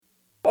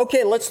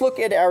Okay, let's look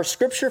at our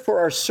scripture for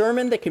our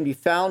sermon that can be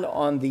found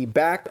on the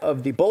back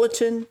of the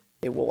bulletin.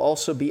 It will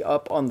also be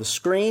up on the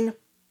screen.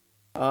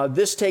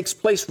 This takes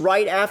place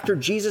right after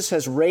Jesus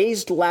has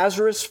raised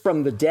Lazarus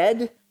from the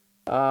dead.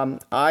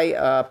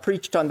 I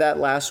preached on that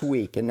last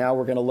week, and now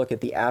we're going to look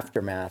at the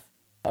aftermath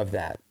of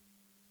that.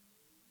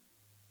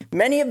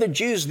 Many of the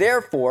Jews,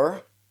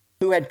 therefore,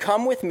 who had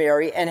come with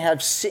Mary and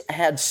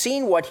had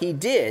seen what he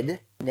did,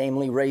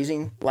 namely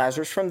raising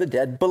Lazarus from the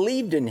dead,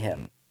 believed in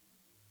him.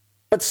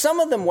 But some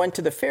of them went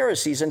to the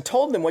Pharisees and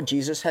told them what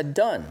Jesus had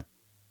done.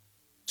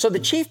 So the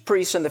chief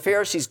priests and the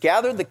Pharisees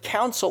gathered the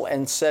council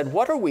and said,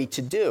 "What are we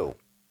to do?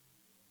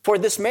 For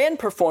this man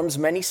performs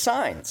many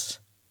signs.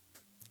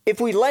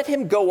 If we let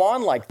him go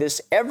on like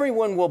this,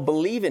 everyone will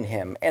believe in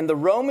him, and the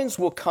Romans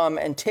will come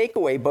and take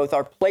away both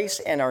our place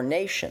and our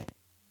nation."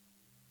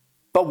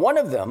 But one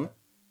of them,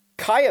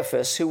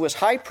 Caiaphas, who was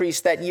high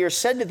priest that year,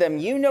 said to them,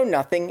 "You know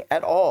nothing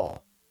at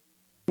all.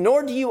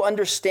 Nor do you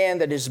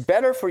understand that it is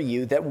better for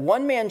you that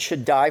one man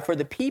should die for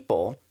the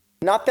people,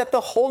 not that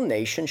the whole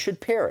nation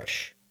should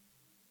perish."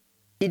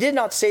 He did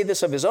not say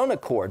this of his own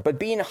accord, but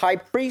being high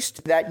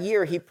priest that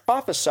year, he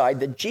prophesied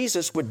that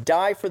Jesus would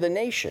die for the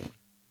nation,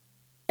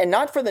 and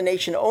not for the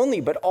nation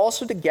only, but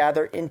also to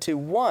gather into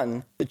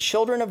one the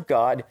children of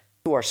God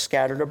who are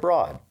scattered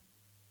abroad.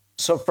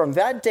 So from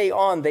that day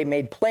on, they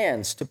made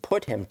plans to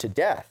put him to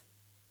death.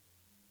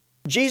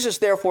 Jesus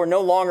therefore no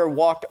longer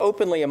walked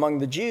openly among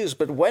the Jews,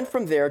 but went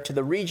from there to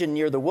the region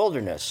near the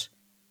wilderness,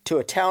 to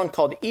a town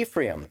called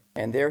Ephraim,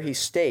 and there he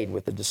stayed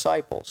with the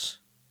disciples.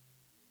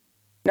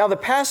 Now the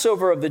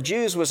Passover of the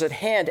Jews was at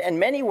hand, and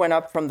many went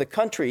up from the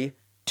country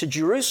to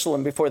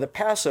Jerusalem before the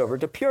Passover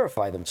to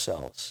purify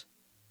themselves.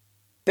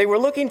 They were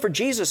looking for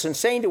Jesus and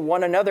saying to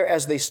one another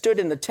as they stood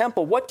in the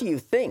temple, "What do you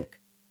think?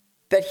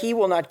 That he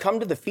will not come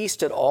to the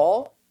feast at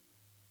all?"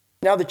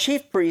 Now the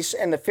chief priests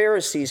and the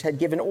Pharisees had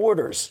given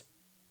orders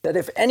that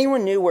if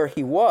anyone knew where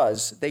he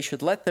was, they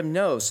should let them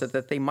know so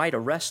that they might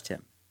arrest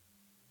him.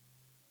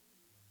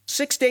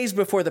 6 days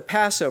before the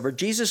Passover,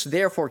 Jesus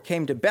therefore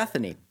came to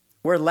Bethany,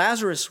 where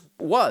Lazarus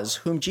was,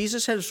 whom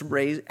Jesus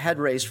had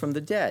raised from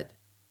the dead.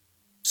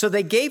 So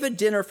they gave a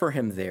dinner for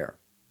him there.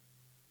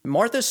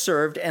 Martha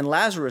served, and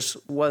Lazarus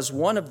was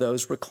one of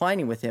those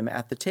reclining with him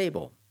at the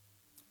table.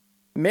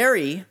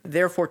 Mary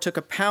therefore took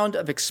a pound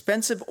of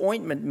expensive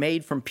ointment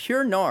made from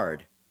pure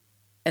nard,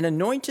 and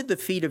anointed the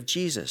feet of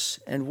Jesus,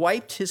 and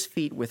wiped his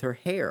feet with her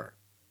hair.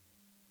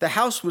 The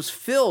house was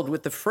filled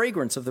with the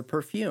fragrance of the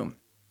perfume.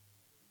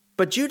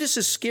 But Judas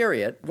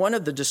Iscariot, one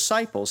of the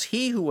disciples,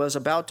 he who was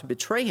about to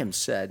betray him,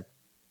 said,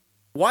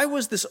 "Why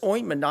was this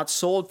ointment not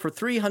sold for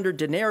 300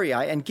 denarii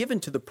and given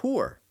to the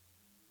poor?"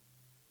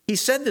 He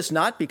said this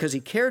not because he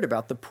cared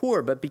about the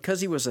poor, but because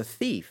he was a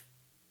thief,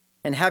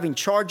 and having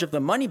charge of the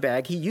money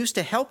bag, he used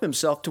to help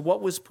himself to what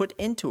was put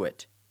into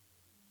it.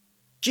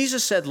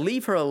 Jesus said,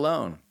 "Leave her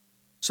alone,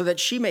 so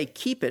that she may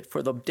keep it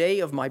for the day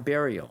of my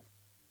burial.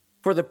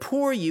 For the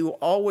poor you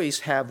always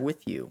have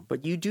with you,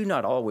 but you do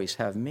not always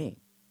have me."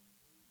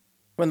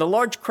 When the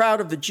large crowd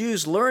of the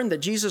Jews learned that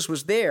Jesus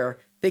was there,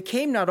 they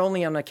came not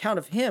only on account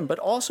of him, but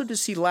also to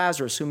see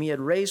Lazarus, whom he had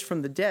raised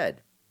from the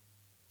dead.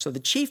 So the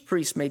chief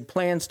priests made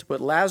plans to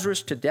put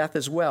Lazarus to death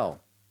as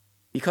well,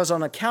 because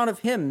on account of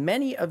him,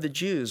 many of the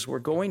Jews were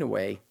going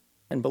away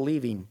and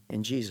believing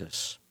in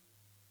Jesus.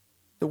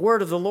 The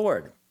word of the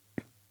Lord.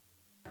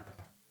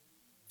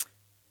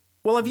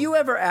 Well, have you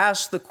ever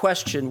asked the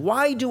question,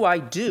 why do I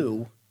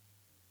do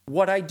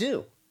what I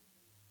do?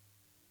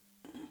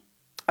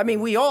 I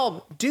mean, we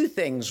all do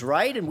things,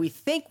 right? And we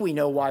think we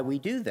know why we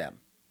do them.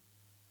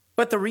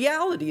 But the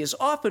reality is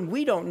often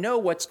we don't know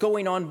what's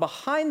going on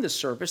behind the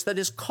surface that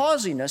is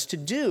causing us to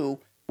do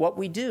what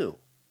we do.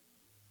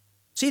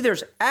 See,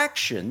 there's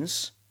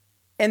actions,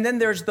 and then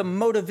there's the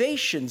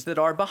motivations that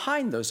are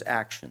behind those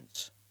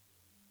actions.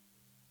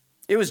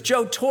 It was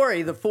Joe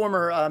Torre, the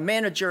former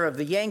manager of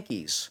the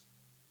Yankees,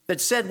 that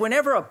said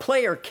whenever a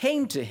player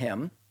came to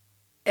him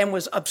and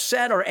was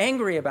upset or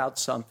angry about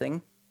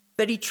something,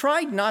 that he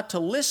tried not to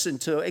listen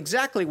to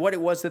exactly what it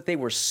was that they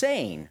were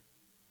saying,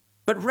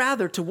 but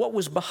rather to what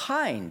was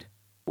behind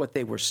what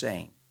they were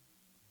saying.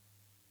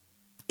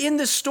 In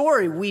this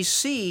story, we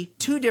see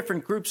two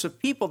different groups of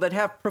people that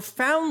have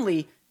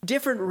profoundly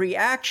different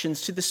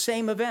reactions to the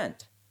same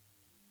event.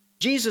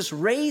 Jesus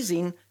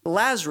raising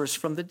Lazarus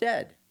from the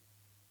dead.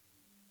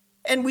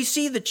 And we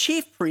see the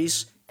chief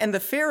priests and the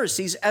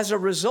Pharisees, as a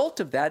result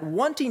of that,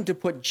 wanting to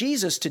put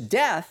Jesus to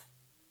death,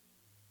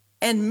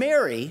 and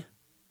Mary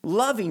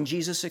loving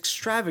Jesus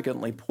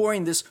extravagantly,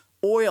 pouring this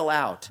oil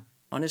out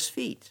on his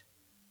feet.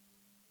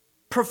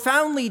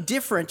 Profoundly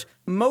different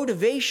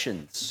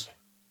motivations,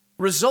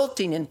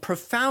 resulting in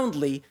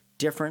profoundly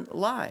different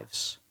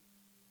lives.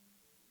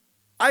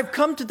 I've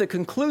come to the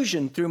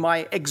conclusion through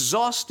my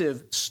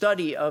exhaustive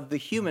study of the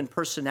human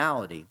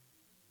personality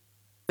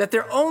that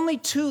there are only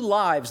two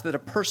lives that a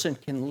person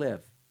can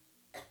live: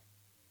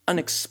 an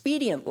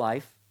expedient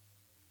life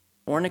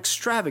or an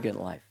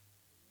extravagant life.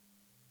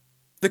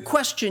 The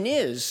question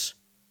is,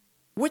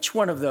 which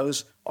one of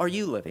those are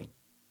you living?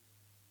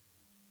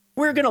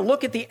 We're going to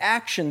look at the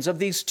actions of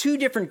these two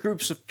different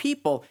groups of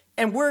people,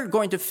 and we're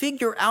going to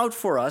figure out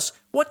for us,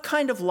 what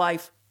kind of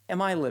life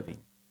am I living?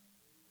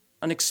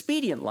 An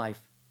expedient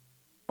life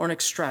or an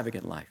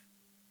extravagant life?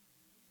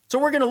 So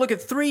we're going to look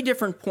at three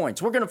different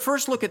points. We're going to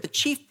first look at the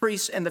chief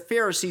priests and the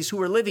Pharisees who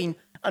were living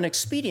an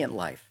expedient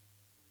life.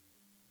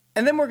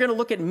 And then we're going to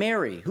look at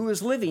Mary, who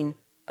is living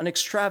an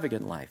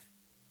extravagant life.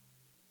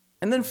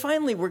 And then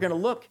finally, we're going to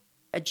look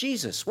at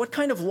Jesus. What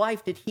kind of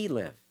life did he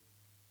live?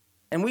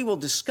 And we will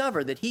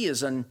discover that he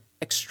is an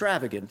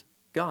extravagant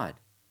God.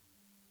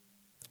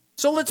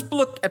 So let's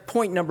look at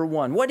point number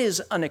one. What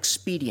is an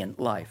expedient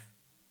life?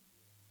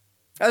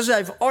 As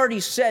I've already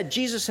said,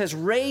 Jesus has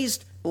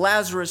raised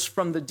Lazarus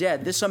from the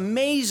dead, this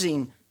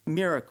amazing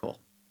miracle.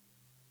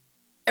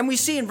 And we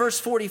see in verse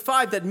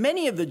 45 that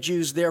many of the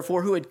Jews,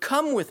 therefore, who had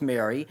come with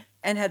Mary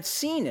and had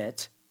seen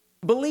it,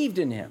 believed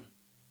in him.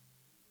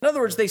 In other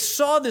words, they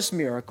saw this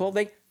miracle,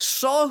 they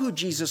saw who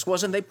Jesus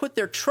was, and they put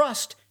their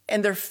trust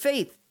and their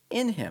faith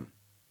in him.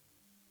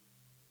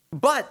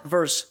 But,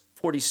 verse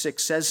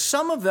 46 says,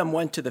 some of them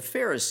went to the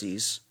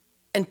Pharisees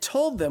and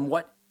told them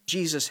what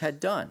Jesus had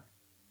done.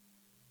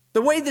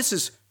 The way this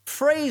is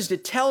phrased,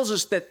 it tells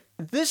us that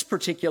this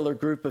particular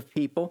group of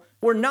people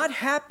were not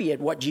happy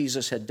at what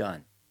Jesus had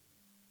done.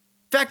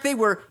 In fact, they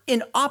were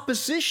in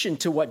opposition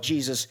to what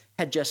Jesus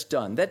had just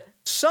done, that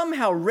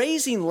somehow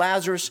raising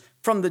Lazarus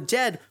from the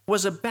dead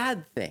was a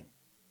bad thing.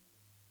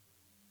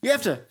 You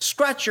have to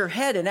scratch your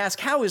head and ask,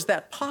 how is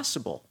that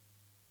possible?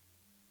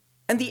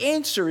 And the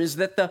answer is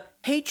that the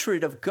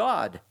hatred of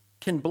God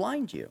can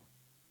blind you.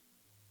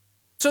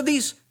 So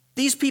these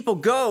people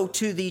go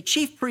to the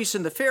chief priests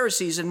and the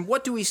Pharisees, and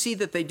what do we see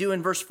that they do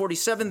in verse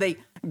 47? They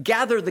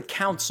gather the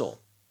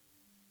council.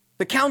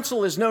 The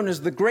council is known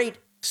as the Great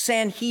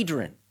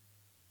Sanhedrin.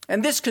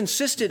 And this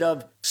consisted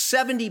of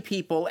 70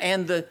 people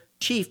and the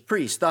chief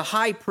priest, the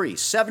high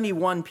priest,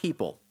 71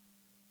 people.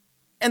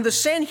 And the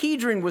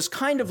Sanhedrin was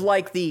kind of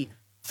like the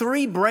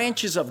three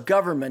branches of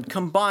government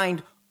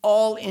combined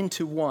all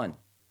into one.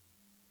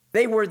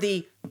 They were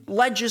the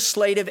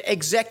legislative,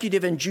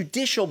 executive, and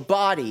judicial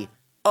body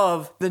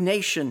of the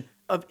nation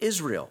of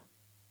Israel.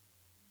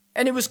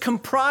 And it was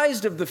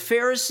comprised of the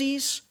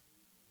Pharisees,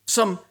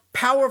 some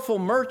powerful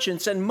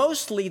merchants, and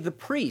mostly the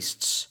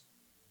priests.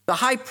 The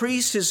high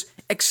priest, his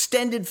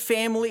extended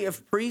family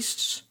of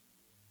priests.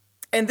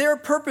 And their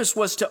purpose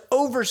was to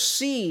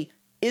oversee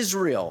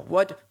Israel,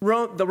 what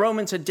the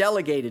Romans had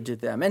delegated to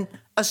them, and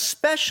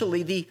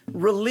especially the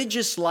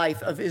religious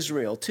life of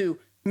Israel, to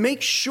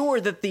make sure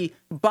that the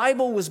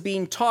Bible was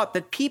being taught,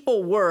 that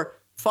people were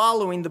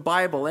following the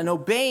Bible and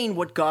obeying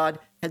what God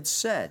had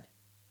said.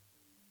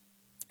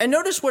 And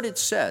notice what it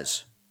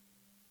says.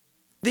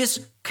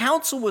 This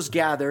council was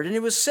gathered, and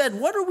it was said,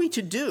 what are we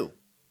to do?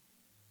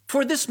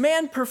 For this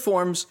man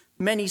performs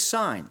many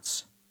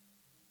signs.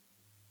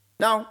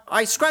 Now,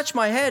 I scratch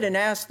my head and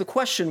ask the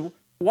question,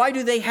 why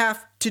do they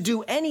have to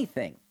do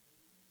anything?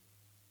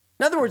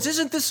 In other words,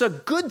 isn't this a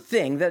good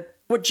thing that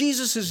what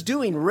Jesus is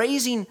doing,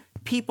 raising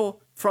people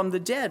from the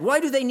dead? Why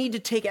do they need to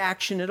take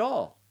action at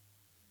all?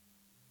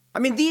 I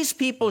mean, these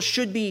people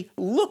should be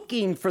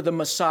looking for the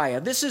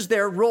Messiah. This is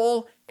their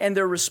role and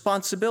their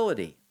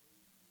responsibility.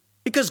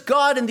 Because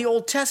God in the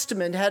Old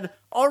Testament had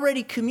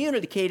already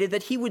communicated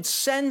that he would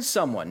send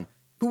someone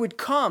who would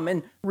come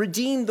and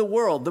redeem the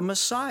world, the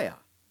Messiah.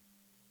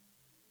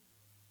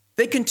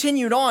 They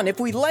continued on, if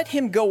we let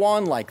him go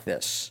on like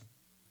this,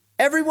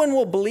 everyone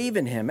will believe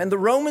in him, and the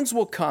Romans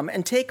will come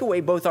and take away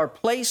both our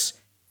place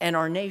and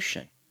our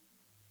nation.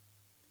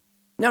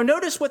 Now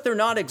notice what they're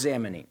not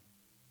examining.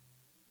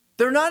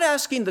 They're not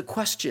asking the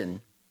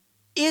question,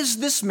 is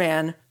this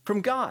man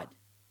from God?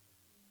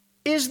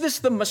 Is this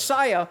the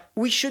Messiah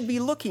we should be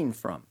looking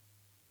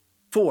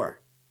for?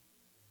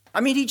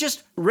 I mean, he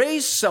just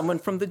raised someone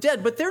from the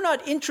dead, but they're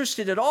not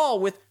interested at all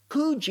with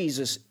who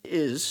Jesus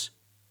is.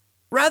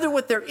 Rather,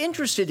 what they're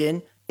interested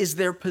in is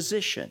their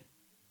position.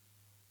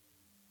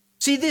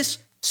 See, this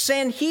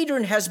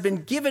Sanhedrin has been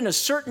given a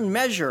certain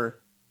measure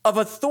of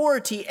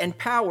authority and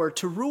power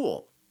to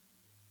rule.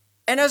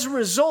 And as a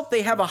result,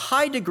 they have a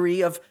high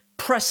degree of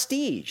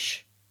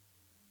prestige.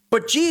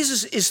 But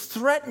Jesus is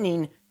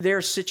threatening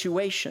their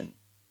situation.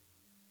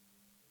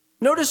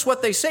 Notice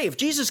what they say. If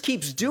Jesus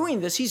keeps doing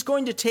this, he's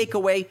going to take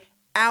away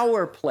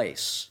our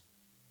place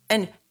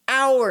and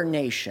our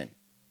nation.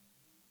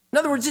 In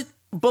other words, it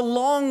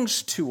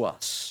belongs to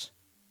us.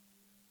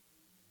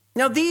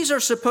 Now, these are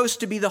supposed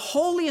to be the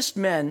holiest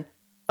men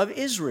of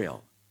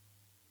Israel.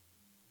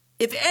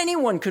 If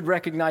anyone could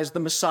recognize the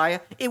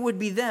Messiah, it would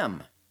be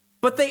them.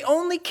 But they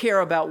only care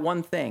about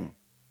one thing,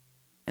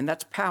 and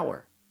that's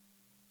power.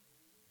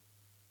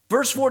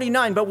 Verse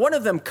 49, but one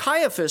of them,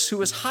 Caiaphas, who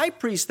was high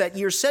priest that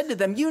year, said to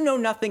them, you know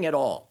nothing at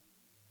all,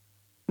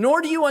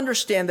 nor do you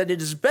understand that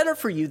it is better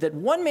for you that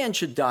one man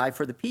should die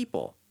for the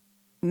people,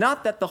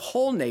 not that the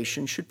whole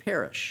nation should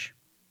perish.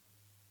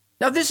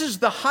 Now this is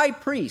the high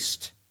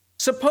priest,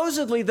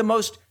 supposedly the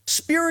most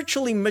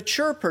spiritually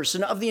mature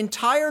person of the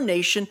entire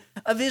nation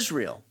of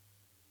Israel.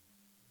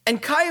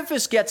 And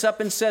Caiaphas gets up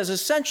and says,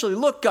 essentially,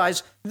 look,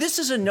 guys, this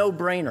is a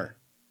no-brainer.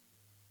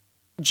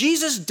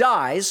 Jesus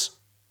dies,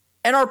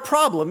 and our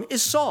problem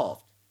is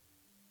solved.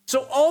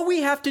 So all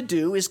we have to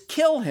do is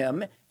kill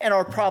him, and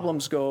our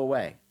problems go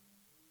away.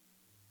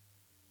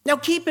 Now,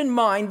 keep in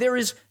mind, there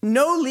is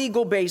no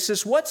legal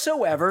basis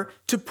whatsoever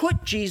to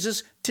put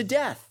Jesus to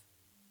death.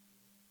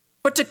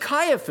 But to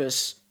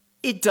Caiaphas,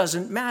 it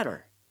doesn't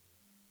matter.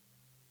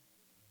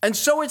 And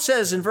so it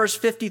says in verse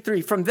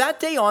 53, from that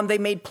day on, they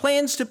made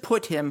plans to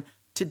put him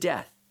to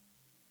death.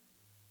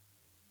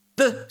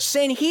 The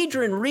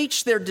Sanhedrin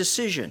reached their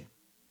decision.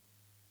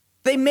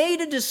 They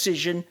made a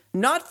decision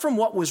not from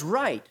what was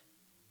right,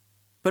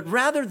 but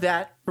rather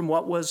that from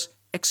what was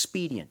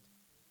expedient.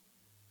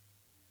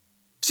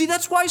 See,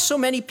 that's why so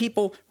many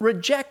people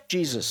reject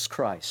Jesus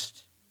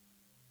Christ,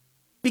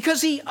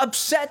 because he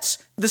upsets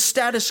the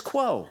status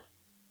quo.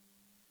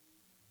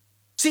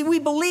 See, we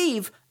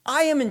believe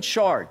I am in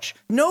charge.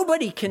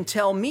 Nobody can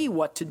tell me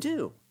what to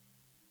do.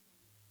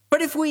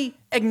 But if we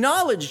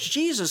acknowledge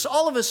Jesus,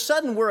 all of a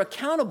sudden we're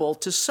accountable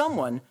to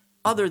someone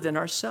other than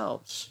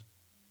ourselves.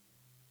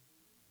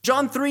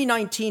 John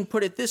 3:19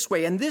 put it this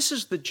way, and this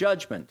is the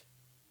judgment.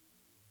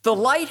 The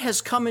light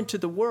has come into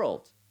the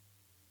world,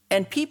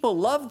 and people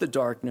love the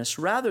darkness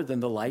rather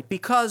than the light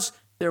because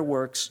their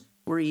works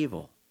were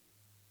evil.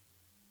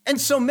 And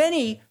so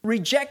many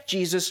reject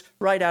Jesus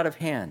right out of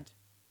hand.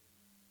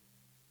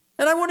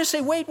 And I want to say,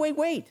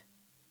 wait.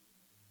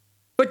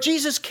 But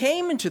Jesus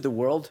came into the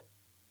world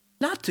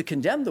not to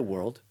condemn the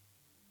world,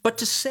 but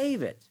to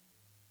save it.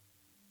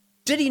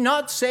 Did he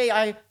not say,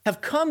 I have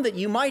come that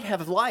you might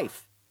have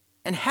life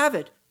and have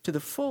it to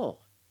the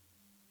full?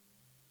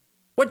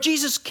 What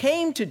Jesus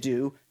came to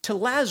do to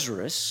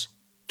Lazarus,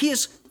 he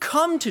has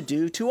come to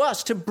do to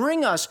us, to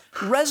bring us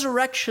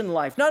resurrection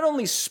life, not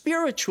only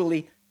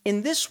spiritually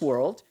in this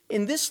world,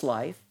 in this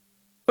life,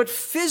 but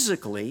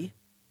physically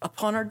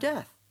upon our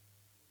death.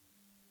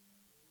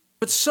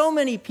 But so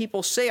many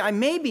people say, I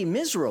may be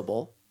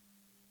miserable,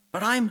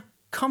 but I'm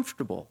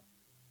comfortable.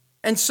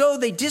 And so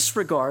they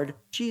disregard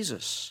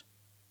Jesus.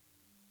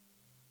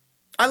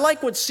 I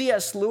like what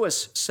C.S.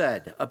 Lewis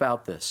said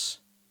about this.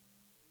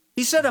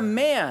 He said, a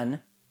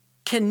man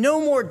can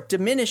no more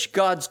diminish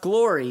God's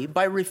glory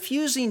by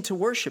refusing to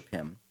worship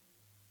him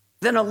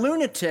than a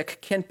lunatic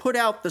can put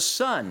out the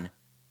sun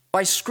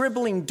by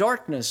scribbling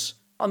darkness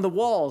on the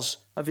walls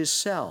of his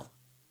cell.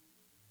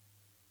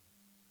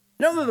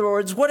 In other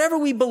words, whatever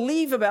we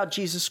believe about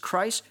Jesus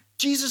Christ,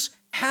 Jesus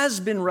has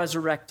been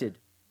resurrected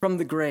from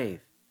the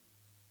grave.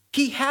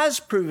 He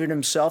has proven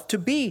himself to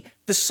be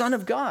the Son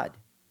of God.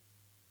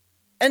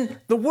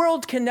 And the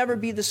world can never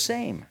be the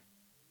same.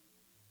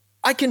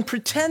 I can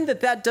pretend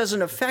that that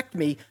doesn't affect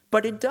me,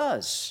 but it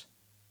does.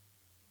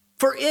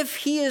 For if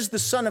he is the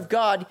Son of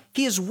God,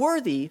 he is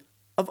worthy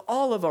of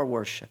all of our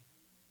worship.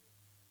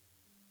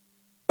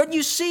 But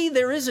you see,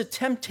 there is a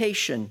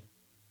temptation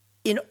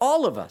in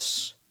all of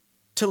us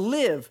to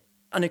live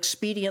an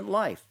expedient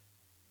life.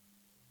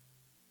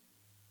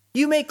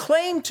 You may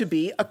claim to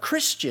be a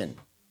Christian,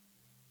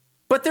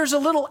 but there's a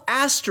little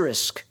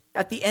asterisk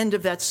at the end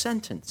of that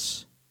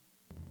sentence.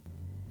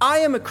 I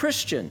am a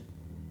Christian,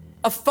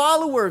 a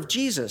follower of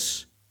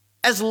Jesus,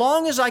 as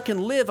long as I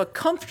can live a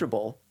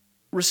comfortable,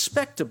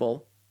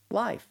 respectable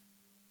life.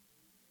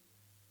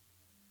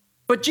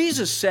 But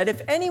Jesus said,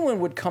 if anyone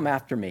would come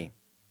after me,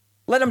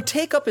 let him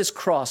take up his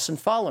cross and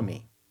follow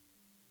me.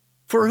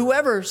 For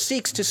whoever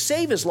seeks to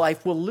save his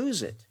life will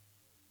lose it,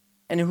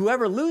 and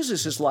whoever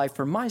loses his life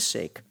for my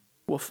sake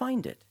will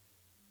find it.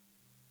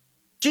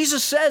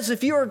 Jesus says,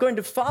 if you are going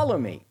to follow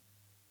me,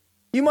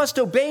 you must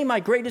obey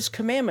my greatest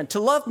commandment, to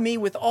love me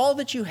with all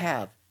that you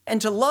have, and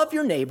to love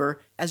your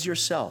neighbor as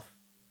yourself.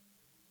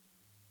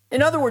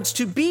 In other words,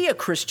 to be a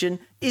Christian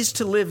is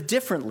to live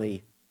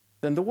differently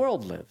than the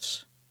world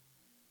lives.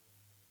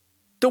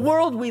 The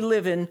world we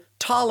live in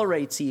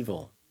tolerates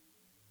evil,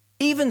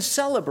 even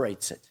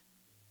celebrates it.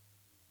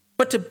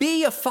 But to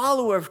be a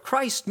follower of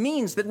Christ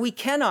means that we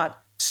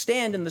cannot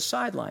stand in the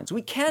sidelines.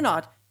 We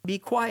cannot be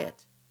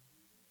quiet.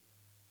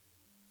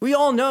 We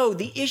all know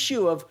the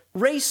issue of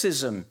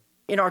racism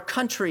in our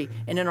country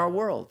and in our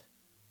world.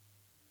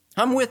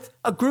 I'm with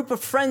a group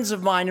of friends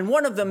of mine, and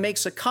one of them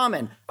makes a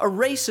comment, a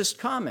racist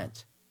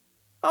comment.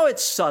 Oh,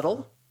 it's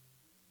subtle.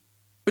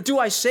 But do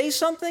I say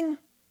something,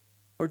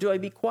 or do I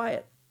be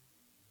quiet?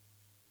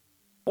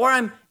 Or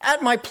I'm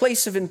at my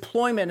place of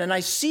employment and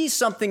I see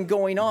something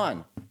going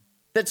on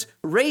that's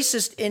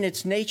racist in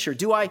its nature.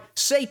 Do I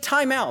say,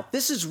 time out,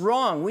 this is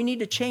wrong, we need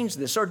to change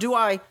this? Or do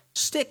I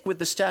stick with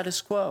the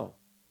status quo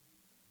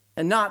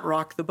and not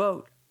rock the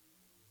boat?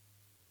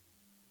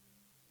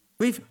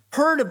 We've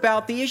heard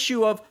about the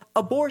issue of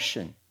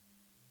abortion.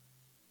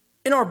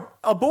 In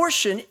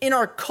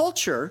our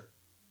culture,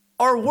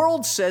 our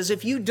world says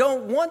if you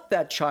don't want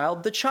that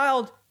child, the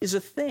child is a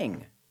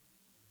thing.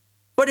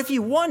 But if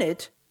you want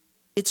it,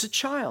 it's a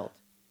child.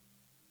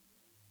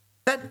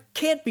 That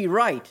can't be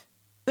right.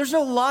 There's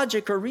no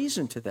logic or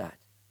reason to that.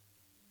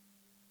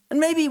 And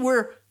maybe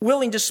we're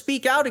willing to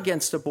speak out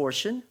against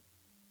abortion,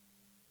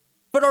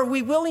 But are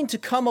we willing to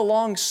come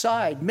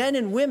alongside men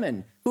and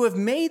women who have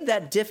made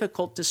that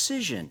difficult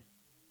decision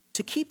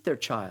to keep their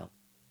child?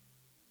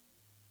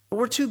 But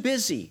we're too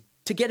busy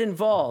to get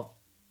involved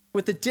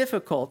with the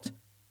difficult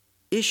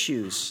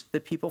issues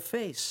that people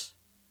face.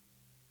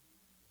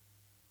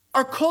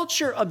 Our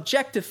culture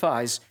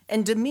objectifies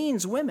and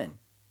demeans women.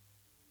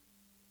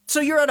 So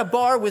you're at a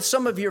bar with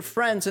some of your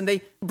friends and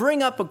they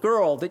bring up a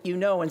girl that you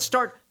know and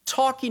start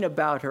talking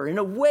about her in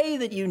a way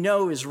that you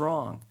know is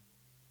wrong.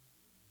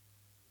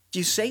 Do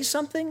you say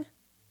something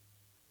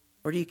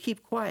or do you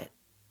keep quiet?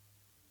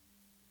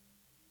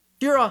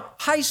 You're a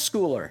high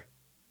schooler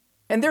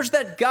and there's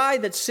that guy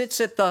that sits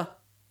at the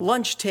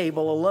lunch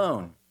table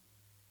alone,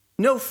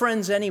 no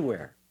friends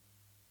anywhere.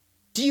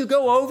 Do you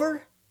go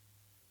over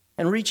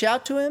and reach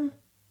out to him,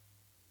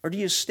 or do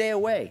you stay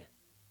away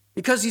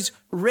because he's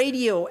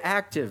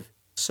radioactive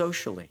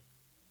socially?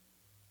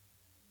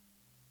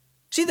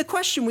 See, the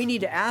question we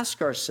need to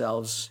ask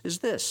ourselves is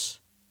this: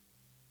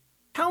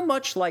 how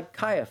much like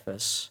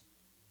Caiaphas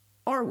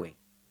are we?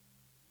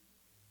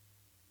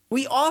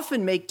 We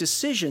often make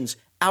decisions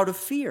out of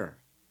fear.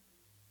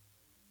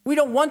 We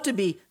don't want to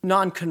be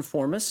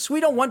nonconformists.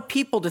 We don't want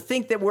people to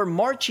think that we're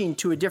marching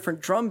to a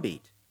different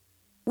drumbeat.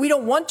 We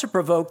don't want to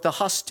provoke the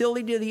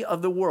hostility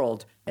of the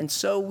world, and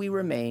so we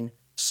remain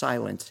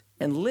silent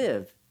and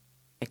live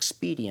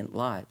expedient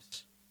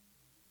lives.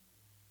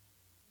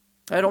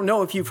 I don't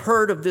know if you've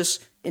heard of this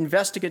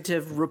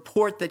investigative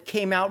report that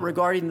came out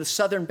regarding the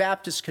Southern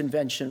Baptist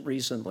Convention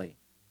recently,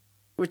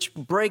 which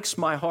breaks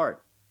my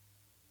heart.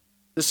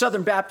 The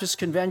Southern Baptist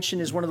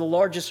Convention is one of the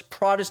largest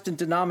Protestant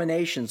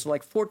denominations,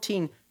 like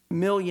 14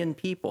 million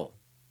people.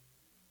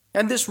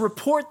 And this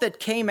report that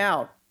came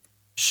out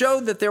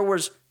showed that there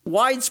was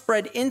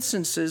widespread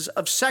instances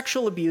of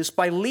sexual abuse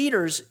by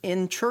leaders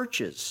in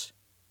churches.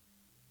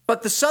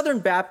 But the Southern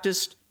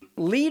Baptist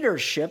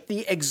leadership,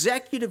 the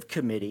executive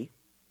committee,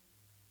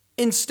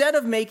 instead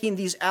of making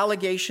these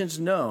allegations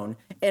known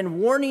and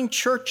warning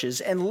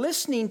churches and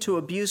listening to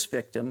abuse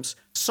victims,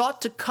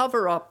 sought to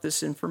cover up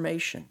this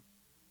information.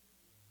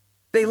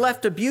 They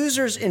left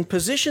abusers in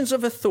positions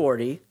of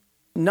authority,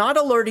 not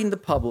alerting the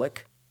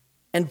public,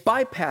 and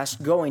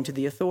bypassed going to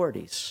the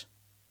authorities.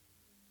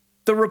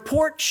 The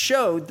report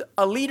showed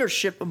a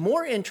leadership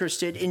more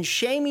interested in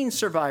shaming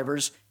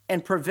survivors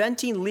and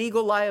preventing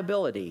legal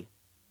liability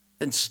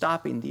than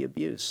stopping the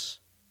abuse.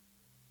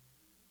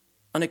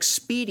 An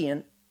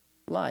expedient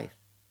life.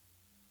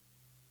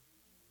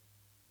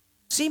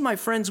 See, my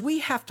friends, we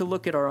have to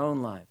look at our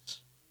own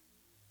lives.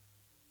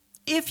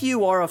 If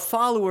you are a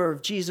follower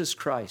of Jesus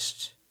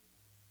Christ,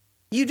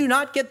 you do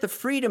not get the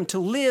freedom to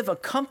live a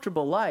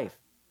comfortable life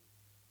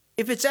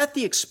if it's at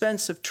the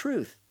expense of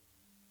truth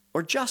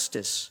or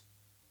justice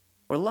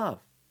or love.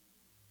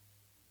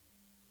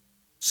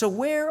 So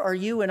where are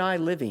you and I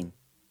living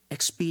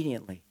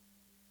expediently?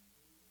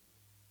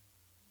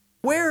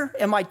 Where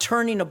am I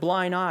turning a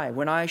blind eye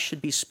when I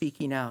should be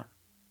speaking out?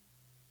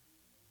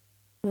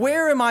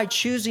 Where am I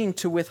choosing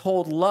to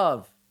withhold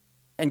love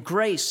and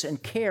grace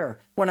and care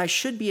when I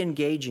should be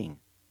engaging?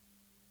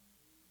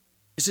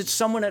 Is it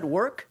someone at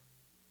work?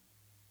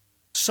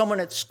 Someone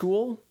at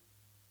school?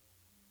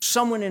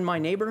 Someone in my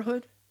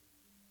neighborhood?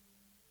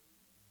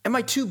 Am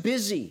I too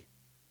busy,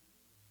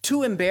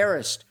 too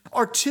embarrassed,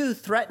 or too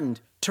threatened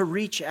to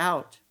reach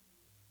out?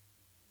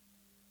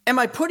 Am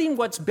I putting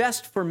what's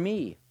best for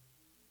me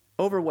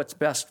over what's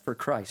best for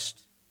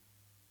Christ?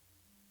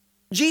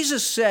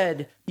 Jesus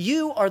said,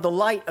 "You are the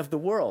light of the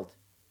world.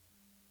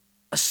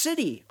 A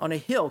city on a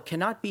hill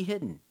cannot be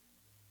hidden."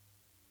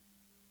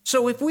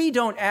 So if we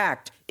don't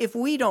act, if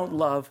we don't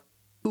love,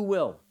 who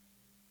will?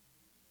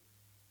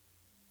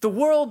 The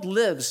world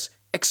lives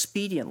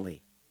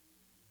expediently,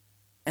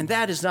 and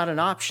that is not an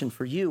option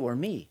for you or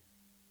me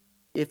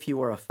if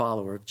you are a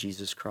follower of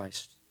Jesus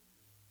Christ.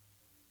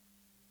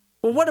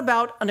 Well, what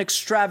about an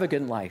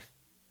extravagant life?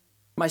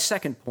 My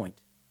second point.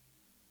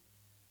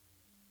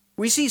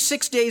 We see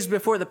 6 days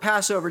before the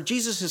Passover,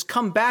 Jesus has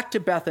come back to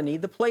Bethany,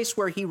 the place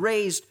where he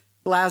raised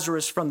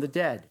Lazarus from the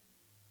dead.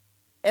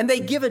 And they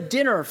give a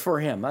dinner for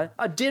him,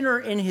 a dinner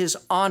in his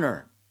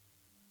honor.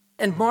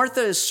 And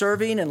Martha is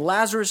serving, and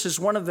Lazarus is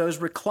one of those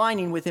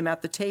reclining with him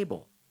at the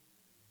table.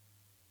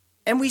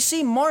 And we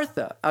see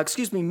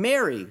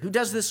Mary, who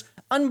does this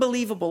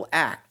unbelievable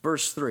act,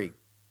 verse 3.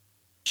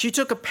 She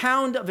took a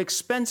pound of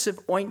expensive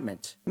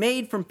ointment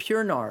made from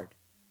pure nard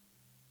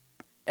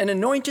and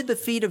anointed the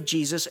feet of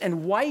Jesus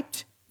and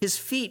wiped his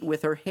feet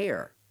with her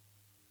hair.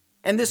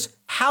 And this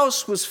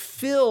house was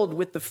filled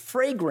with the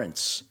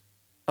fragrance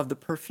of the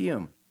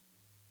perfume.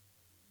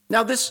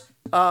 Now, this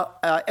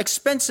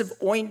expensive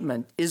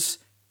ointment is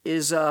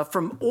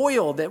from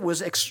oil that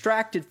was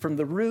extracted from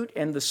the root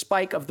and the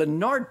spike of the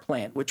nard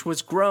plant, which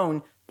was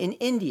grown in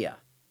India.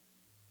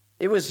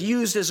 It was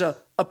used as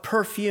a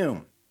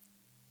perfume,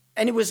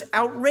 and it was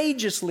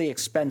outrageously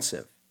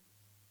expensive.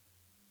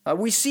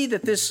 We see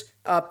that this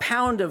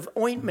pound of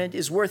ointment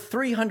is worth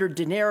 300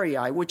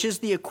 denarii, which is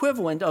the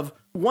equivalent of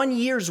 1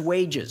 year's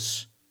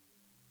wages.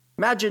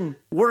 Imagine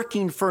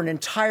working for an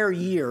entire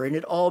year and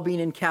it all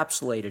being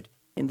encapsulated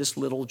in this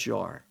little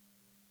jar.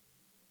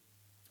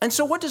 And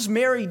so what does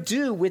Mary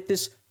do with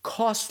this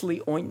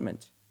costly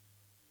ointment?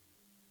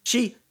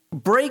 She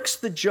breaks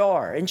the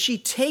jar and she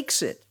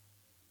takes it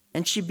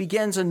and she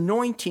begins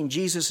anointing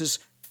Jesus'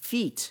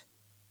 feet.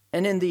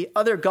 And in the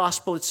other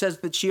gospel, it says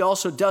that she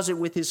also does it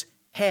with his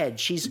head.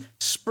 She's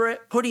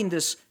putting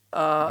this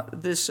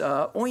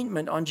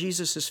ointment on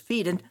Jesus'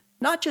 feet, and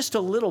not just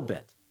a little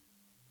bit.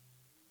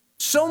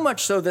 So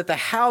much so that the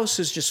house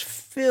is just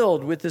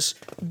filled with this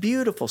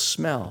beautiful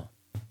smell.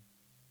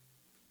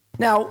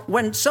 Now,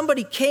 when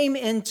somebody came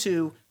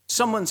into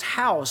someone's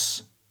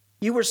house,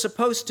 you were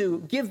supposed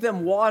to give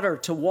them water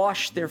to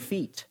wash their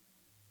feet.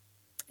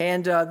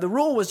 And the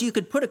rule was you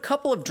could put a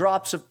couple of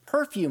drops of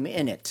perfume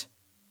in it.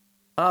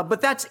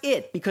 But that's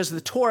it, because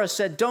the Torah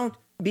said, don't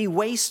be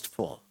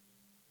wasteful.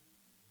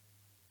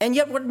 And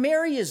yet what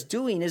Mary is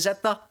doing is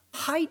at the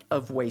height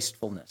of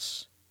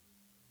wastefulness.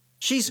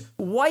 She's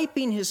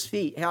wiping his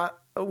feet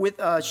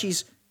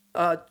she's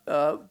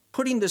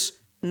putting this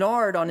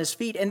nard on his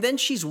feet, and then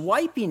she's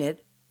wiping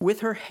it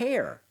with her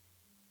hair.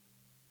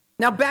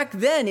 Now, back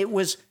then, it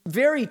was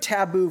very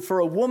taboo for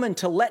a woman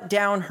to let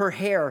down her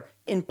hair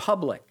in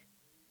public.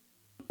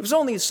 It was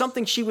only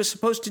something she was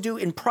supposed to do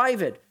in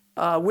private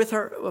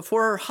for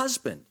her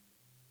husband.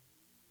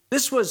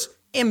 This was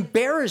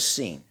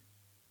embarrassing.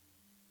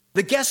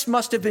 The guests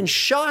must have been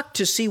shocked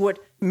to see what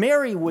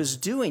Mary was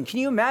doing. Can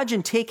you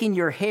imagine taking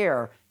your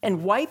hair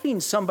and wiping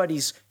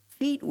somebody's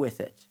feet with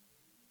it?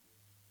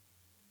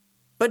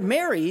 But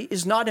Mary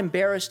is not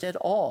embarrassed at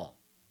all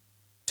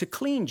to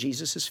clean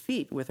Jesus'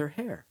 feet with her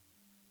hair.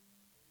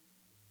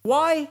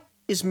 Why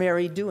is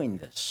Mary doing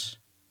this?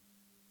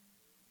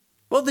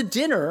 Well, the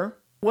dinner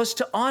was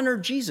to honor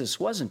Jesus,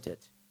 wasn't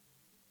it?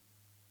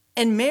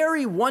 And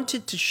Mary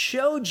wanted to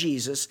show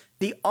Jesus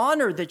the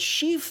honor that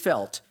she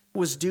felt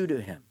was due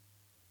to him.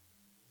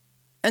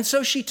 And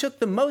so she took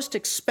the most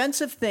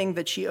expensive thing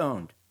that she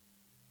owned.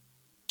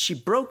 She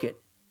broke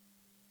it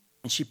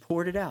and she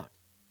poured it out.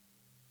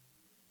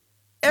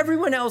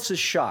 Everyone else is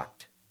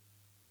shocked.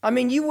 I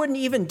mean, you wouldn't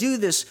even do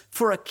this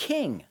for a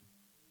king.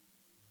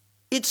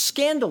 It's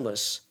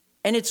scandalous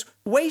and it's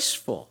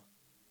wasteful.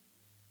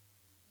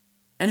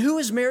 And who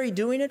is Mary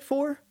doing it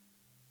for?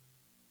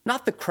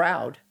 Not the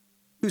crowd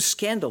who's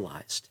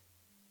scandalized.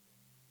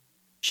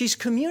 She's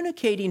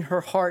communicating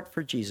her heart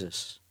for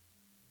Jesus.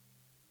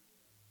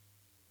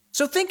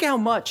 So think how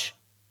much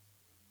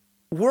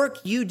work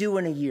you do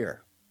in a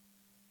year.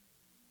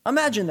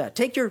 Imagine that.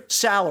 Take your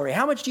salary.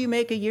 How much do you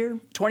make a year?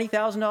 $20,000,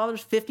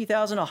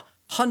 $50,000,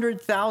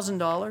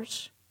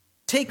 $100,000?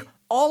 Take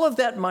all of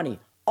that money,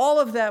 all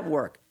of that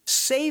work,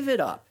 save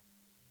it up,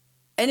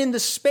 and in the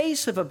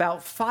space of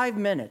about 5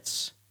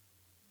 minutes,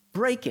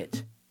 break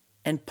it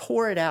and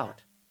pour it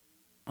out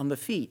on the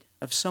feet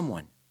of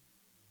someone.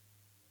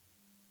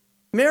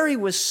 Mary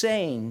was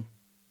saying,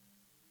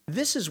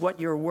 this is what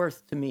you're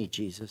worth to me,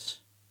 Jesus.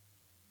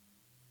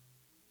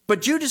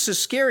 But Judas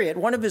Iscariot,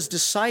 one of his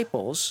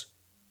disciples,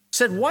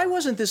 said, why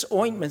wasn't this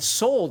ointment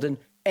sold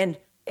and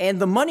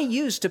the money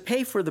used to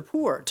pay for the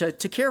poor,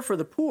 to care for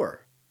the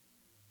poor?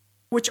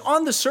 Which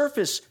on the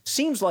surface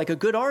seems like a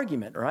good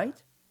argument,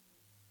 right?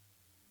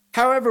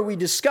 However, we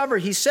discover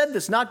he said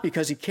this not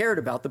because he cared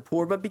about the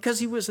poor, but because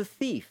he was a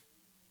thief.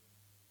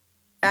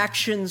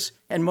 Actions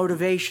and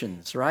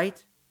motivations,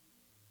 right?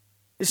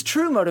 His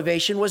true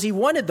motivation was he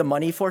wanted the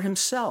money for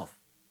himself.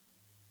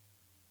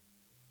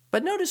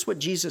 But notice what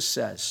Jesus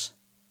says.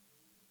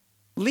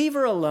 Leave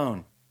her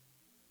alone.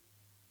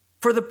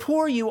 For the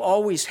poor you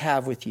always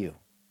have with you,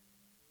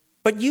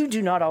 but you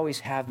do not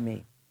always have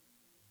me.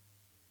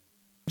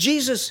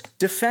 Jesus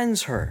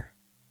defends her.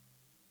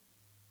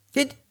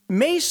 It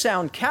may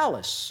sound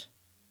callous,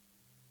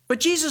 but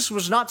Jesus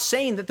was not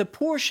saying that the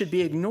poor should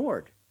be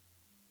ignored.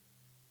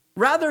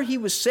 Rather, he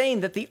was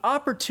saying that the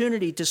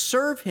opportunity to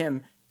serve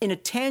him in a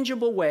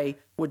tangible way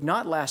would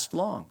not last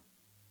long,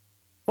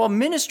 while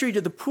ministry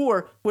to the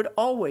poor would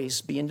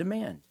always be in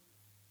demand.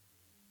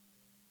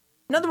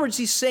 In other words,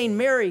 he's saying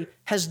Mary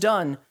has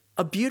done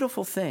a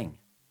beautiful thing.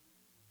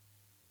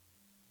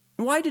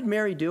 And why did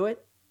Mary do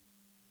it?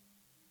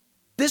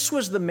 This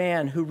was the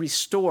man who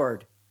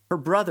restored her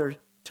brother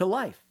to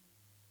life.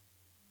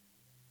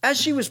 As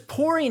she was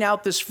pouring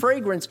out this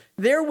fragrance,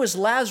 there was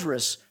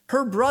Lazarus,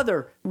 her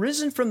brother,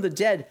 risen from the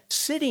dead,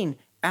 sitting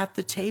at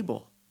the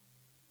table.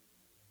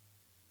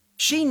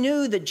 She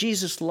knew that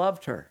Jesus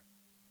loved her,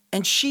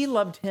 and she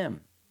loved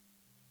him.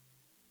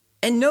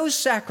 And no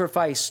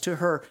sacrifice to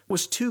her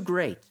was too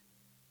great.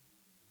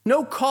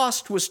 No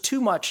cost was too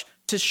much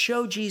to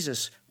show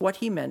Jesus what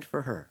he meant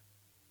for her.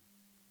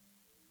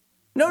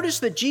 Notice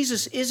that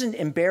Jesus isn't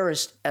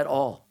embarrassed at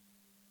all.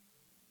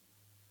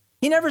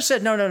 He never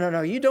said,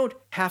 no, you don't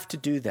have to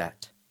do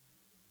that.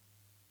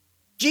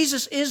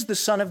 Jesus is the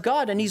Son of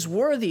God, and he's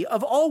worthy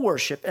of all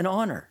worship and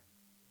honor.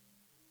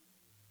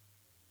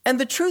 And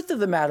the truth of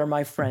the matter,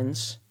 my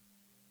friends,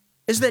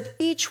 is that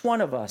each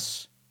one of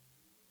us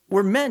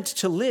were meant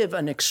to live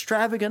an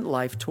extravagant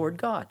life toward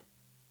God.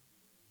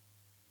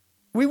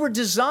 We were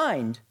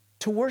designed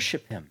to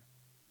worship him.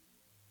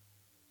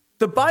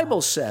 The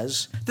Bible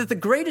says that the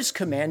greatest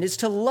command is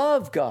to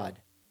love God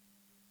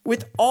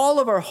with all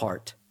of our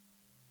heart,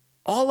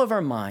 all of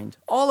our mind,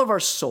 all of our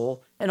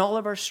soul, and all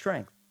of our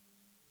strength.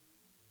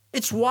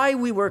 It's why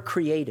we were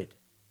created.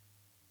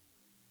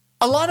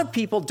 A lot of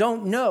people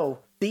don't know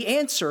the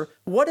answer,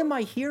 what am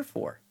I here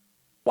for?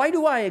 Why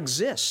do I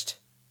exist?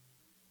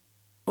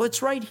 Well,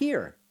 it's right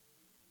here.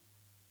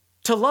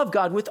 To love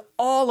God with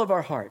all of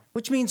our heart,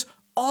 which means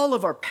all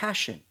of our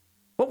passion,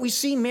 what we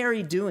see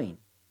Mary doing,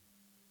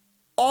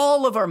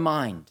 all of our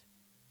mind,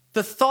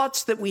 the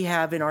thoughts that we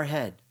have in our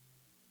head,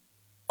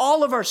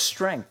 all of our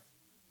strength,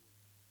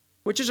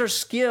 which is our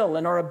skill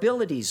and our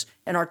abilities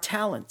and our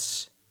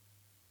talents.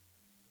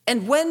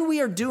 And when we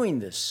are doing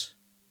this,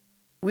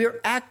 we are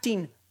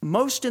acting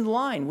most in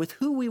line with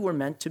who we were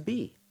meant to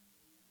be.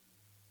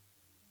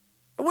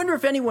 I wonder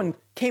if anyone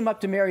came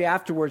up to Mary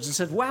afterwards and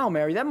said, wow,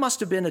 Mary, that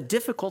must have been a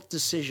difficult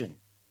decision.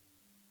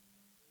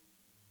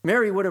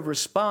 Mary would have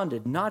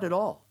responded, not at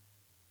all.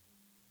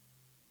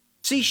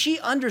 See, she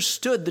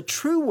understood the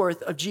true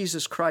worth of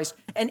Jesus Christ,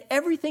 and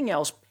everything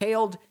else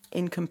paled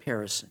in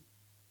comparison.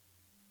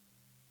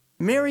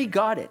 Mary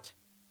got it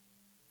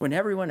when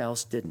everyone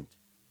else didn't.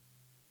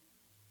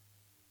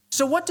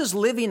 So what does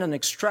living an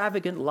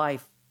extravagant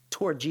life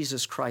toward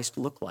Jesus Christ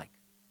look like?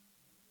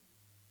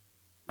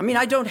 I mean,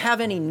 I don't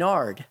have any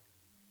nard,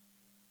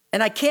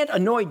 and I can't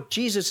anoint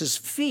Jesus'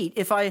 feet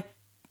if I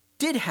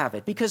did have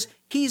it, because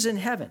he's in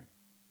heaven.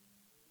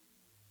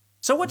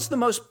 So what's the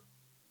most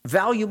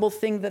valuable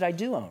thing that I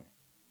do own?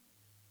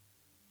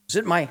 Is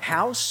it my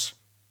house?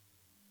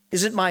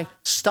 Is it my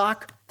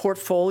stock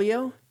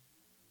portfolio?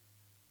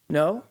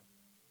 No.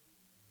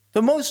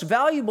 The most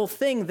valuable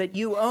thing that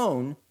you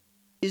own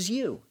is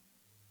you.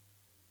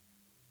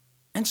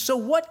 And so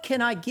what can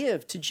I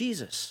give to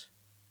Jesus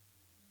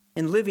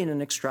in living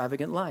an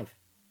extravagant life?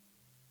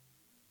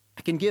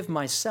 I can give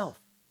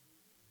myself.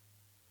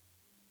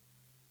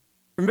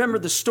 Remember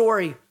the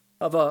story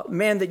of a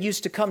man that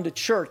used to come to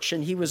church,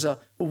 and he was a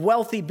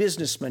wealthy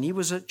businessman. He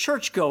was a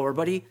churchgoer,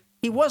 but he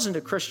wasn't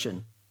a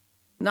Christian.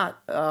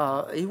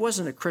 He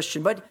wasn't a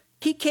Christian, but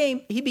he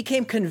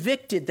became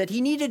convicted that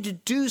he needed to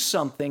do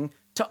something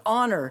to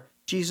honor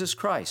Jesus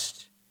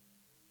Christ.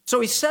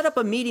 So he set up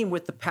a meeting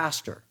with the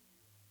pastor.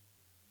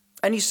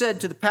 And he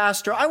said to the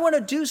pastor, I want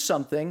to do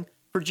something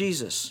for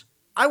Jesus.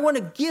 I want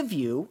to give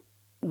you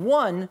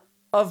one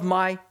of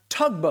my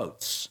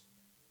tugboats.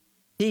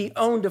 He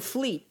owned a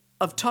fleet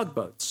of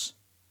tugboats.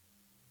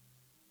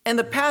 And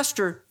the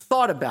pastor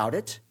thought about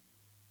it,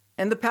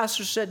 and the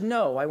pastor said,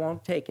 no, I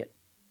won't take it.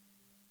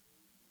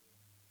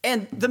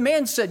 And the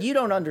man said, you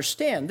don't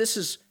understand. This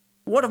is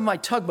one of my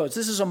tugboats.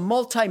 This is a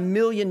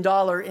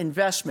multi-million-dollar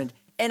investment,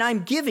 and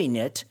I'm giving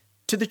it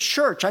to the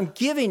church. I'm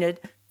giving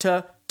it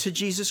to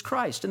Jesus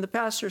Christ. And the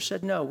pastor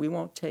said, no, we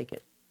won't take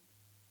it.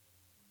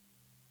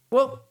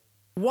 Well,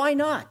 why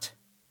not?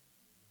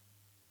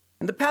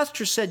 And the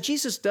pastor said,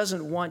 Jesus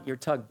doesn't want your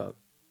tugboat.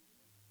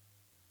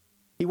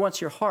 He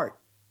wants your heart.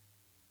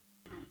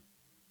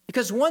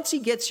 Because once he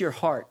gets your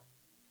heart,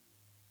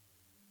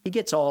 he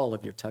gets all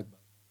of your tugboat.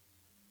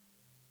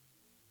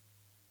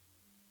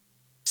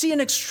 See,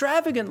 an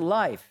extravagant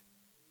life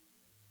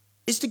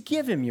is to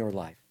give him your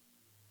life.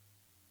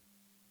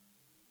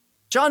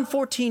 John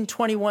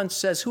 14:21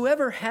 says,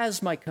 whoever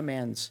has my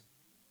commands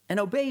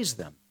and obeys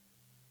them,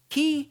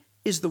 he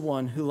is the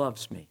one who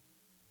loves me.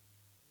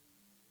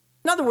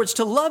 In other words,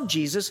 to love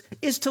Jesus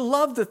is to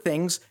love the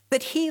things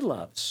that he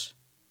loves.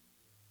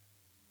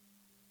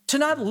 To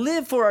not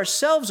live for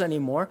ourselves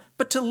anymore,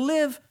 but to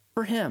live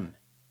for him.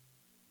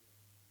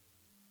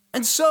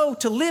 And so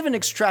to live an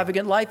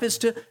extravagant life is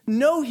to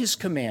know his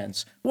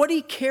commands, what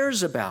he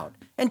cares about,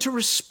 and to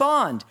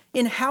respond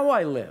in how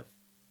I live.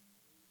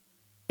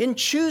 In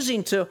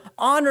choosing to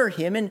honor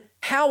him in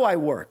how I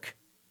work,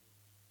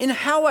 in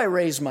how I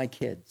raise my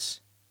kids,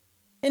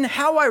 in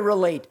how I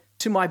relate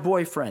to my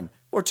boyfriend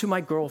or to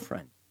my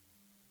girlfriend,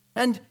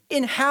 and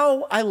in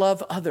how I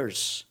love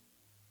others.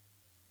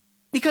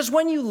 Because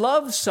when you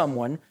love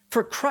someone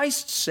for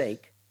Christ's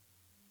sake,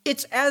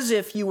 it's as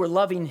if you were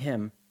loving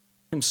him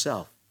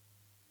himself.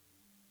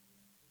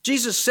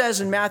 Jesus says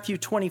in Matthew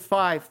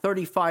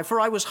 25:35, for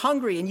I was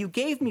hungry and you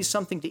gave me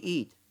something to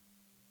eat.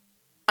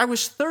 I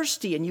was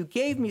thirsty and you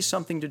gave me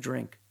something to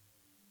drink.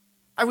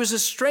 I was a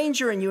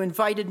stranger and you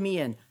invited me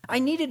in. I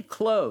needed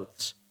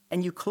clothes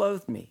and you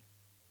clothed me.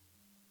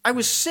 I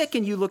was sick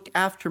and you looked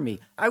after me.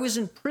 I was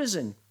in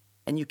prison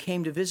and you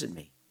came to visit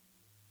me.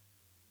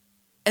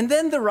 And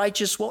then the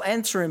righteous will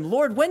answer him,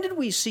 Lord, when did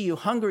we see you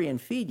hungry and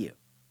feed you?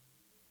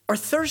 Or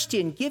thirsty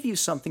and give you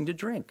something to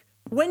drink?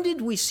 When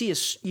did we see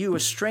you a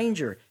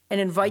stranger and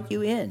invite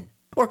you in?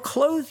 Or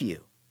clothe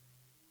you?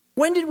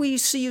 When did we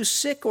see you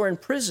sick or in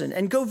prison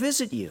and go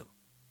visit you?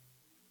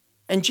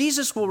 And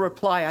Jesus will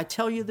reply, I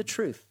tell you the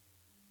truth.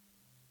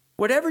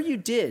 Whatever you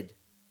did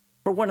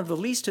for one of the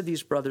least of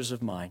these brothers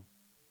of mine,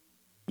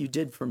 you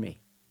did for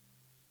me.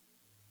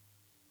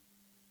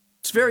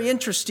 It's very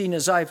interesting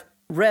as I've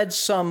read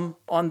some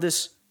on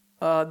this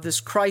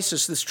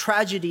crisis, this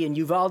tragedy in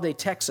Uvalde,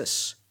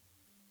 Texas.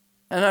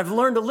 And I've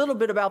learned a little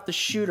bit about the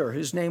shooter,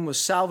 whose name was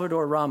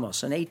Salvador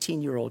Ramos, an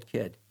 18-year-old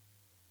kid.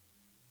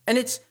 And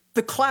it's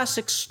the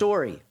classic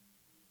story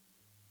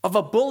of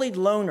a bullied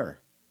loner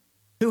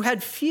who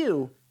had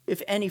few,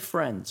 if any,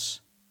 friends.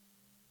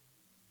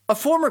 A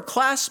former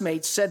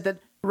classmate said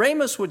that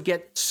Ramos would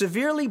get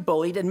severely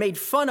bullied and made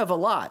fun of a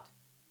lot,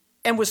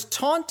 and was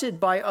taunted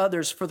by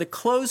others for the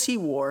clothes he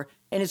wore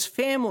and his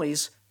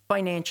family's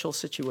financial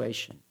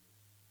situation.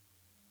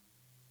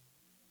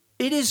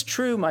 It is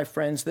true, my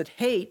friends, that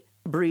hate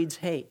breeds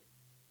hate.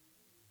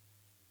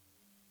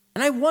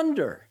 And I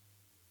wonder,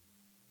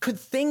 could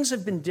things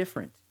have been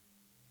different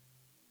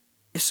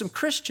if some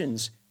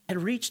Christians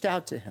had reached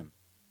out to him,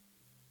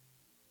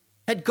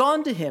 had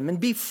gone to him and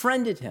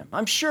befriended him?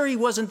 I'm sure he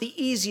wasn't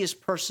the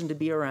easiest person to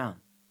be around.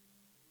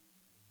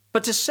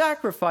 But to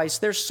sacrifice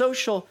their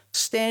social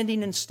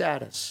standing and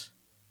status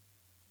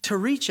to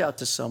reach out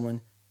to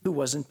someone who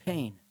was in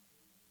pain.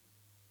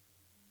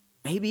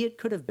 Maybe it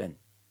could have been.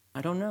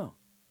 I don't know.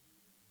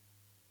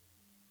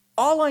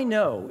 All I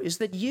know is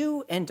that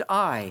you and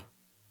I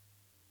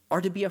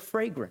are to be a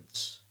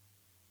fragrance.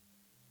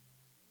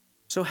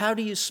 So how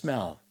do you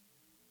smell?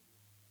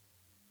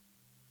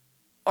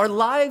 Our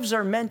lives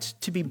are meant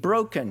to be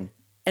broken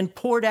and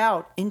poured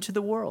out into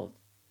the world.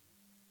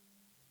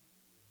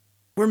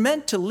 We're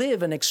meant to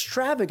live an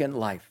extravagant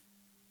life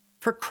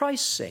for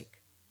Christ's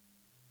sake.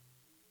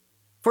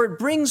 For it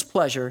brings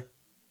pleasure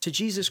to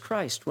Jesus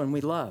Christ when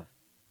we love.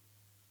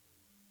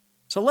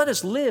 So let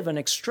us live an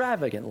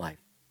extravagant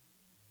life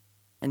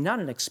and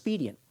not an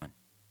expedient one.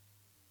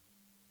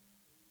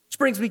 Which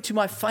brings me to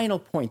my final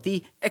point,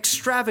 the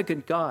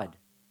extravagant God.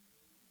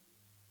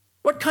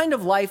 What kind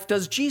of life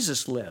does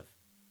Jesus live?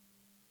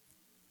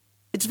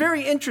 It's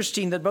very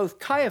interesting that both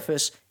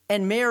Caiaphas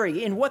and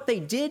Mary, in what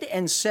they did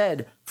and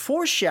said,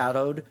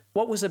 foreshadowed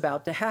what was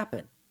about to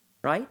happen,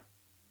 right?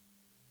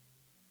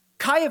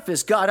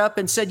 Caiaphas got up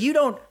and said, you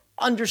don't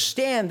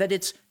understand that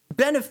it's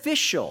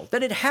beneficial,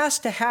 that it has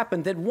to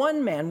happen, that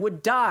one man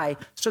would die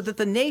so that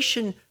the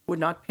nation would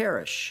not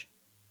perish.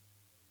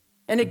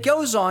 And it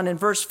goes on in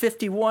verse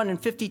 51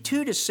 and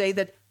 52 to say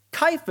that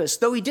Caiaphas,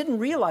 though he didn't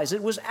realize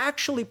it, was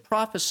actually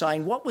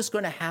prophesying what was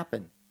going to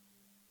happen.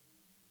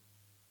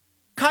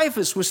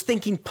 Caiaphas was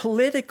thinking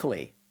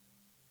politically.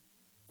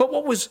 But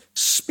what was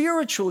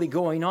spiritually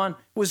going on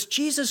was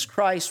Jesus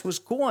Christ was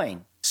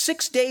going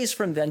 6 days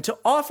from then to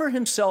offer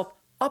himself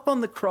up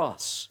on the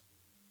cross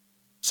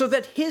so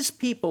that his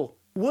people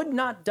would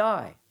not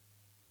die,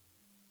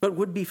 but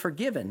would be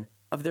forgiven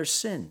of their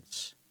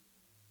sins.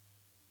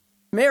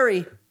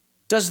 Mary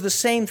does the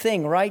same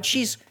thing, right?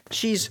 She's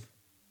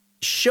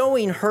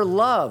showing her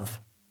love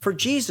for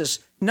Jesus,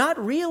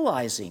 not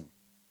realizing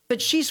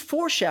that she's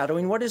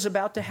foreshadowing what is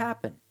about to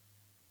happen.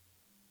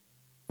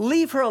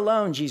 Leave her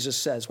alone, Jesus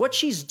says. What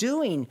she's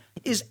doing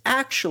is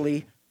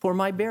actually for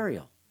my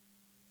burial.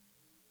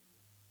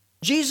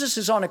 Jesus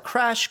is on a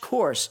crash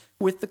course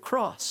with the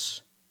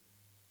cross.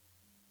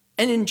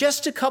 And in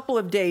just a couple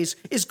of days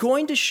is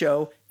going to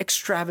show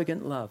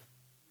extravagant love.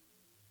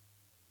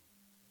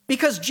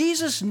 Because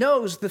Jesus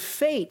knows the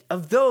fate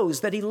of those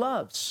that he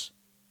loves.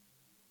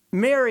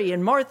 Mary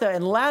and Martha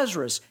and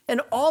Lazarus and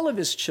all of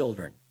his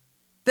children.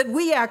 That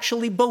we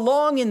actually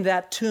belong in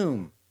that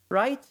tomb,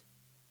 right?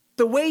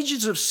 The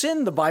wages of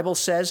sin, the Bible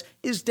says,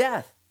 is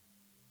death.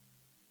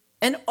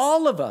 And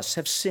all of us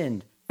have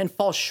sinned and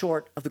fall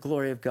short of the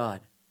glory of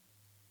God.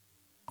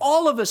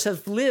 All of us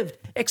have lived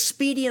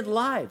expedient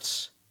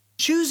lives,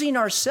 choosing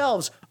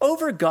ourselves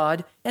over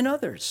God and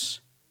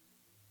others.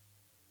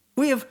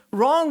 We have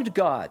wronged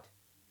God,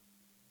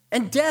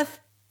 and death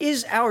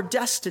is our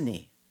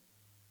destiny.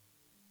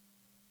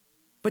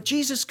 But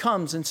Jesus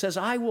comes and says,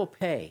 I will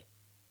pay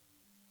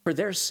for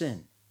their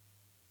sin.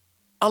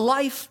 A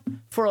life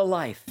for a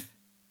life.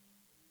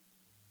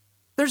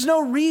 There's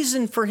no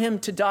reason for him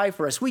to die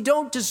for us. We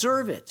don't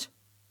deserve it.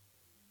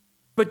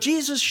 But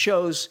Jesus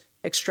shows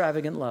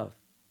extravagant love.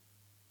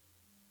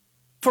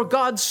 For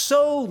God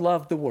so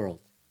loved the world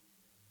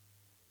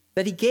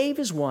that he gave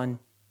his one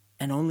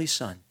and only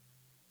Son,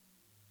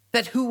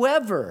 that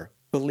whoever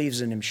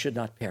believes in him should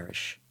not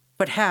perish,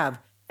 but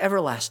have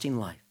everlasting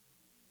life.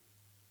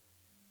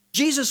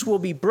 Jesus will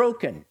be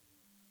broken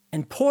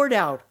and poured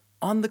out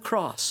on the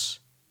cross,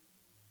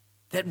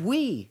 that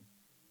we,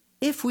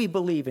 if we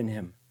believe in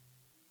him,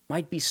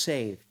 might be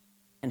saved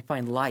and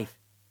find life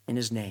in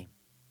his name.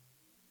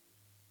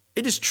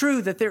 It is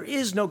true that there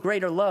is no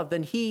greater love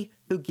than he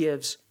who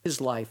gives his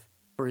life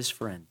for his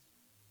friends.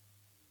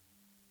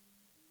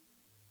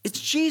 It's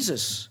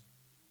Jesus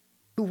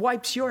who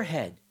wipes your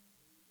head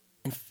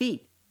and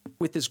feet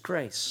with his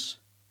grace,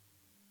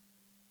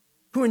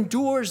 who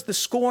endures the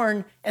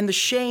scorn and the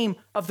shame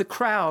of the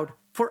crowd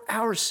for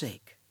our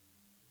sake.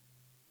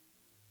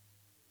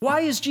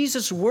 Why is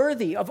Jesus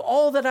worthy of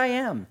all that I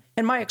am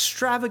and my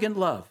extravagant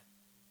love?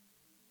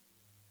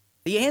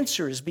 The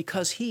answer is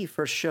because he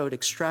first showed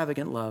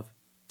extravagant love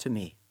to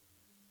me.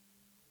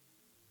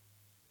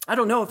 I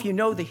don't know if you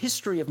know the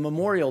history of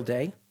Memorial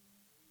Day.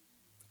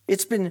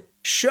 It's been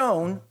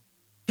shown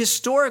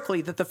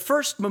historically that the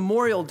first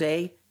Memorial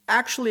Day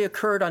actually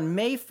occurred on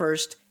May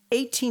 1st,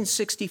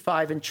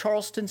 1865 in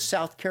Charleston,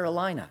 South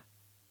Carolina.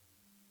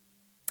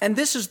 And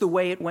this is the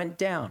way it went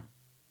down.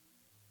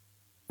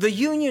 The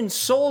Union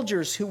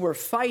soldiers who were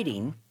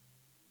fighting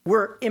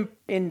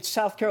in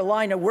South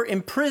Carolina were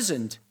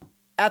imprisoned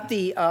at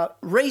the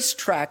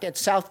racetrack at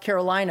South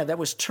Carolina that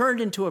was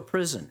turned into a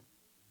prison.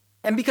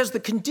 And because the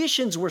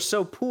conditions were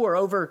so poor,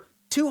 over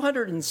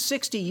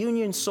 260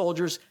 Union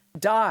soldiers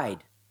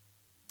died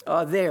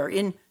there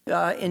in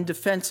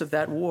defense of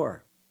that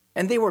war.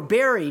 And they were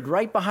buried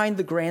right behind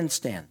the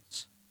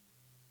grandstands.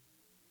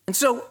 And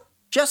so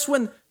just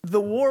when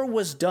the war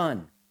was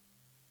done,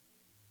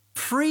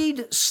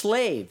 freed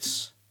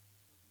slaves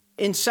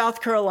in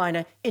South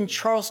Carolina, in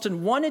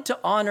Charleston, wanted to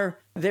honor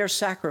their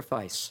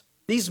sacrifice.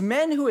 These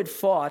men who had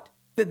fought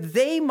that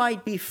they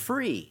might be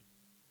free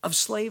of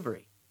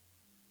slavery.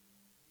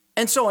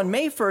 And so on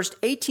May 1st,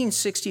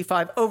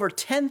 1865, over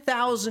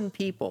 10,000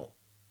 people,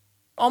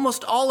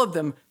 almost all of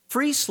them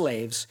free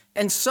slaves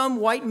and some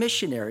white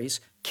missionaries,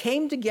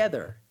 came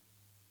together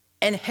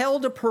and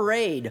held a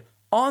parade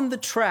on the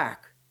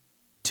track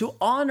to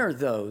honor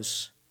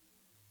those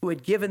who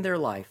had given their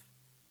life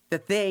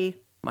that they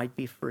might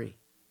be free.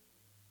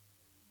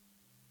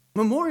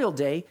 Memorial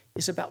Day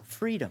is about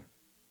freedom.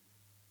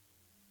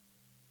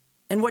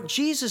 And what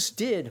Jesus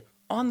did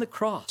on the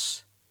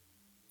cross,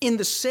 in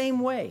the same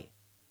way,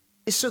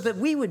 is so that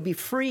we would be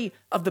free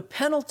of the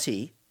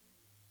penalty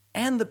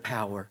and the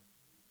power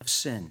of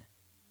sin.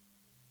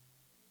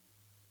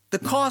 The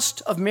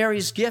cost of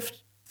Mary's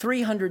gift,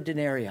 300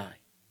 denarii.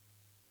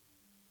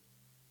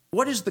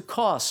 What is the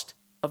cost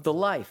of the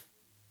life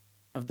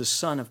of the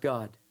Son of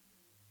God?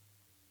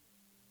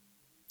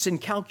 It's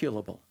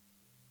incalculable.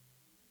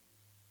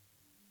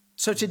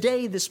 So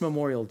today, this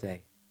Memorial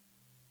Day,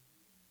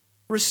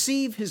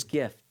 receive his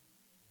gift.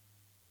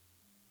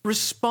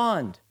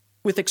 Respond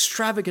with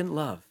extravagant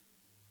love.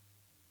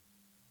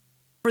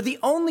 For the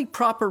only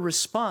proper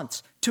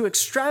response to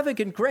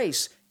extravagant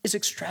grace is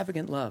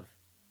extravagant love.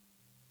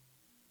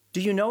 Do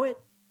you know it?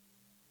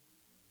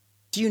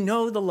 Do you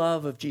know the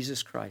love of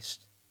Jesus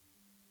Christ?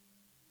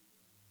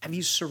 Have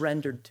you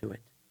surrendered to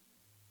it?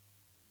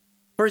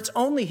 For it's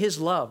only his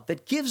love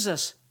that gives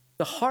us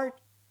the heart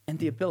and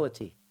the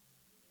ability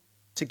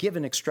to give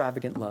an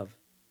extravagant love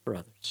for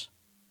others.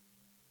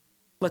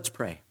 Let's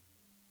pray.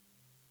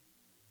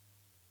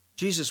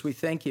 Jesus, we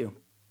thank you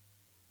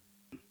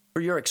for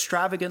your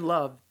extravagant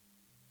love,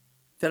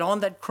 that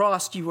on that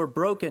cross you were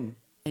broken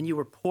and you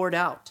were poured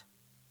out,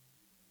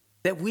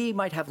 that we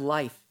might have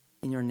life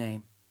in your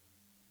name.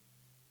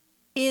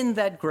 In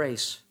that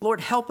grace,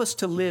 Lord, help us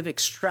to live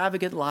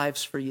extravagant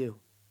lives for you,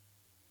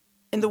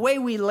 in the way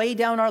we lay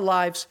down our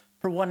lives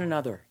for one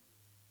another,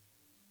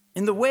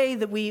 in the way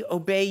that we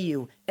obey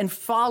you and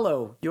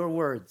follow your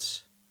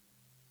words,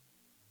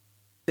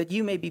 that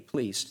you may be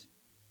pleased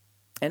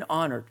and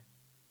honored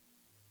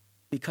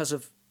because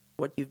of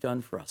what you've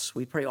done for us.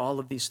 We pray all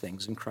of these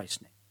things in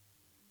Christ's name.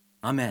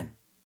 Amen.